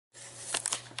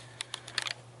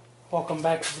Welcome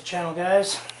back to the channel,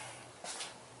 guys.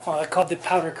 Well, I called the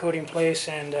powder coating place,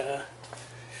 and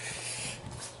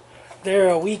they're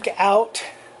a week out.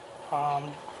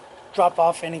 Drop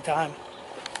off anytime.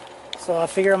 So I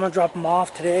figure I'm gonna drop them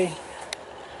off today.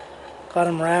 Got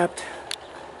them wrapped.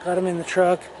 Got them in the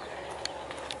truck.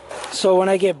 So when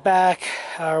I get back,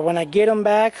 or when I get them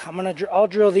back, I'll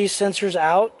drill these sensors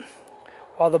out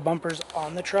while the bumper's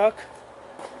on the truck.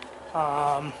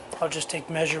 I'll just take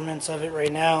measurements of it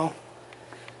right now,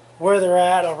 where they're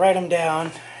at. I'll write them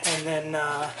down, and then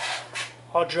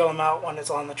I'll drill them out when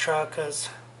it's on the truck, because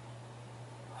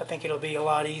I think it'll be a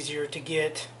lot easier to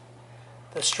get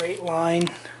the straight line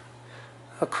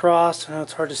across. I know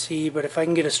it's hard to see, but if I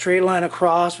can get a straight line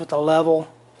across with a level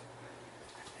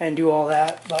and do all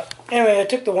that. But anyway, I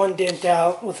took the one dent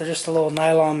out with just a little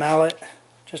nylon mallet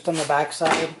just on the back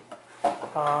side.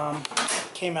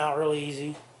 Came out really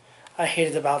easy. I hit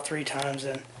it about 3 times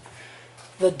and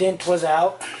the dent was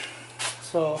out.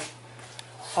 So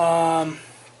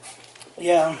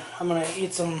yeah, I'm gonna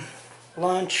eat some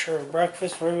lunch or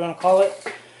breakfast, whatever you want to call it.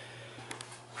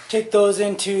 Take those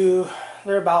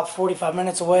they're about 45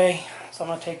 minutes away, so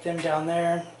I'm gonna take them down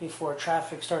there before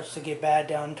traffic starts to get bad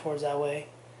down towards that way,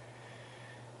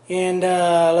 and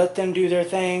let them do their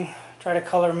thing. Try to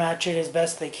color match it as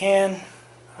best they can.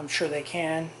 I'm sure they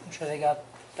can. I'm sure they got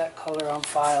that color on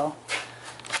file.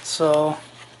 So,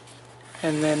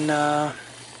 and then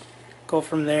go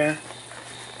from there.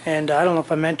 And I don't know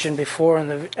if I mentioned before in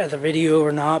the video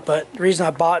or not, but the reason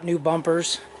I bought new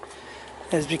bumpers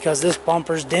is because this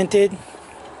bumper's dented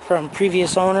from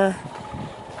previous owner.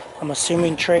 I'm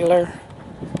assuming trailer.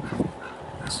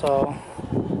 So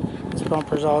this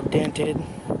bumper's all dented.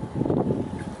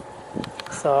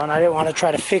 So, and I didn't want to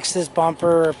try to fix this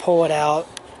bumper or pull it out.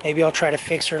 Maybe I'll try to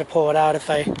fix her to pull it out if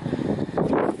I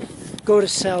go to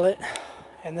sell it.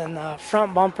 And then the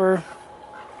front bumper,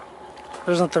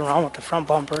 there's nothing wrong with the front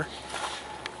bumper.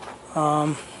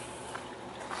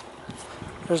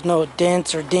 There's no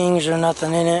dents or dings or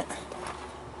nothing in it.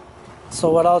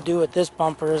 So what I'll do with this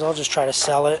bumper is I'll just try to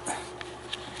sell it.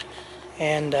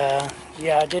 And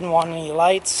yeah, I didn't want any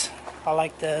lights. I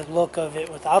like the look of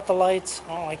it without the lights.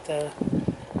 I don't like the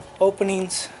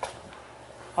openings.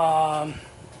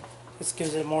 This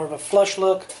gives it more of a flush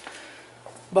look.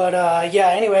 But yeah,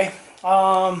 anyway,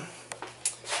 so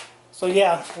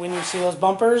yeah, when you see those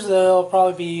bumpers, they'll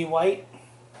probably be white.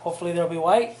 Hopefully they'll be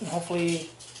white, and hopefully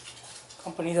the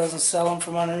company doesn't sell them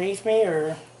from underneath me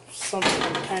or some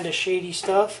kind of shady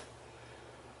stuff.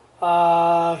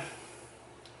 But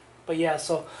yeah,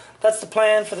 so that's the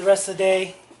plan for the rest of the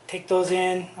day. Take those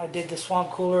in. I did the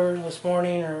swamp cooler this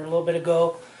morning or a little bit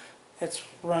ago. It's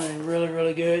running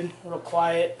really good, a little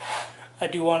quiet. I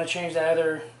do want to change that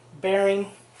other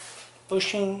bearing,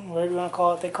 bushing, whatever you want to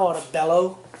call it. They call it a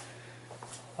bellow.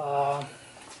 I'll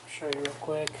show you real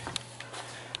quick.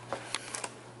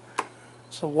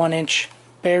 So 1-inch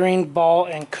bearing, ball,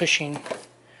 and cushing.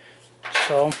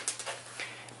 So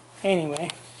anyway,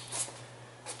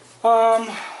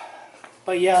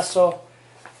 but yeah, so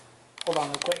hold on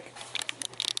real quick.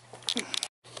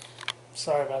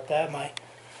 Sorry about that. My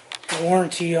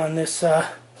warranty on this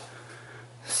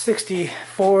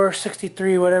 64,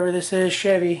 63, whatever this is,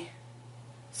 Chevy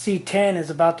C10 is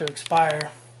about to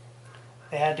expire.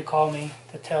 They had to call me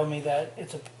to tell me that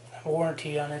it's a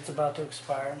warranty on it's about to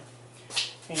expire.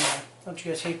 Anyway, don't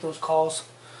you guys hate those calls?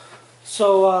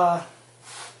 So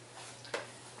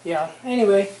yeah,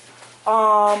 anyway,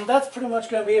 that's pretty much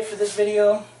gonna be it for this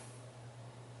video.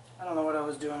 I don't know what I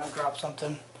was doing, I dropped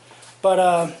something.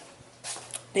 But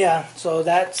yeah, so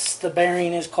that's the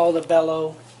bearing is called a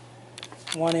bellow.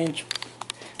 1-inch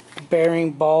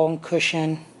bearing, ball, and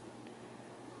cushion.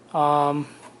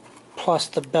 Plus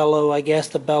the bellow, I guess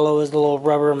the bellow is the little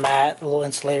rubber mat, the little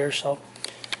insulator. So,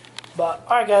 but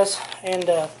alright guys, and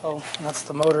oh, that's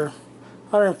the motor.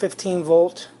 115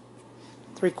 volt,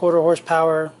 3/4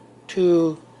 horsepower,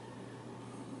 2.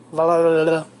 Hold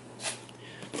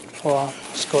on,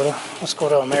 let's go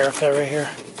to America right here.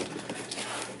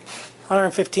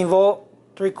 115 volt,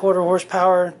 3/4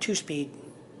 horsepower, 2-speed.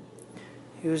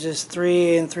 Uses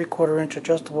 3 3/4 inch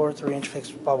adjustable or 3-inch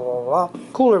fixed, blah blah blah blah.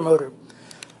 Cooler motor.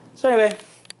 So anyway,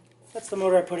 that's the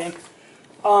motor I put in.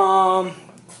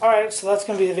 Alright, so that's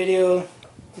gonna be the video.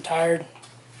 I'm tired.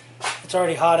 It's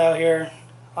already hot out here.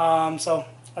 So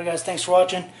alright guys, thanks for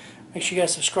watching. Make sure you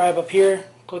guys subscribe up here.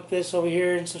 Click this over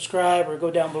here and subscribe, or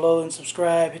go down below and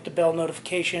subscribe. Hit the bell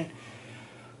notification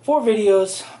for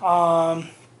videos.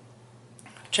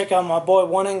 Check out my boy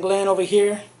One in Glen over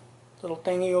here. Little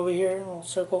thingy over here, little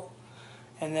circle.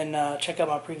 And then check out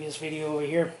my previous video over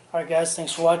here. Alright guys,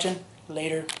 thanks for watching.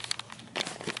 Later.